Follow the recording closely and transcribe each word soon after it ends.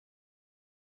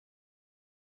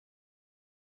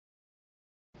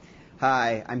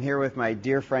Hi, I'm here with my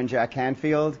dear friend Jack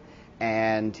Canfield,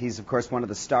 and he's of course one of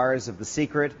the stars of The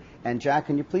Secret. And Jack,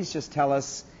 can you please just tell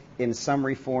us in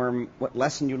summary form what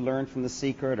lesson you learned from The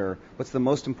Secret, or what's the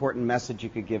most important message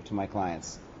you could give to my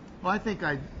clients? Well, I think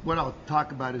what I'll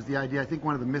talk about is the idea. I think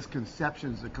one of the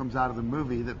misconceptions that comes out of the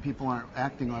movie that people aren't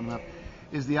acting on enough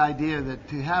is the idea that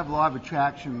to have law of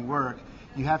attraction work,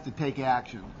 you have to take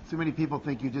action. Too many people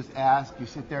think you just ask, you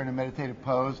sit there in a meditative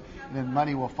pose, and then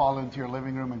money will fall into your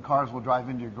living room and cars will drive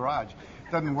into your garage.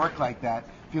 It doesn't work like that.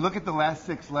 If you look at the last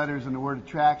 6 letters in the word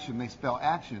attraction, they spell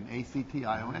action,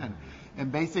 A-C-T-I-O-N.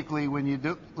 And basically, when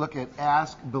you look at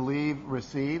ask, believe,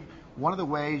 receive, one of the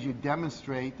ways you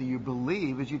demonstrate that you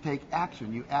believe is you take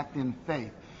action. You act in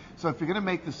faith. So if you're going to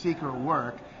make The Secret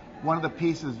work, one of the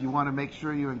pieces you want to make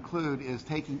sure you include is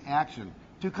taking action.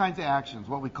 2 kinds of actions,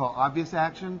 what we call obvious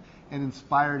action and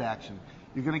inspired action.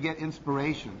 You're going to get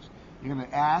inspirations. You're going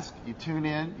to ask, you tune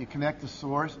in, you connect to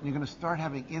source, and you're going to start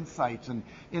having insights and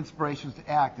inspirations to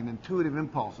act and intuitive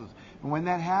impulses. And when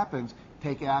that happens,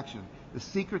 take action. The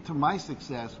secret to my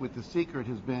success with The Secret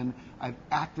has been I've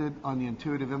acted on the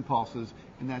intuitive impulses,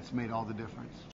 and that's made all the difference.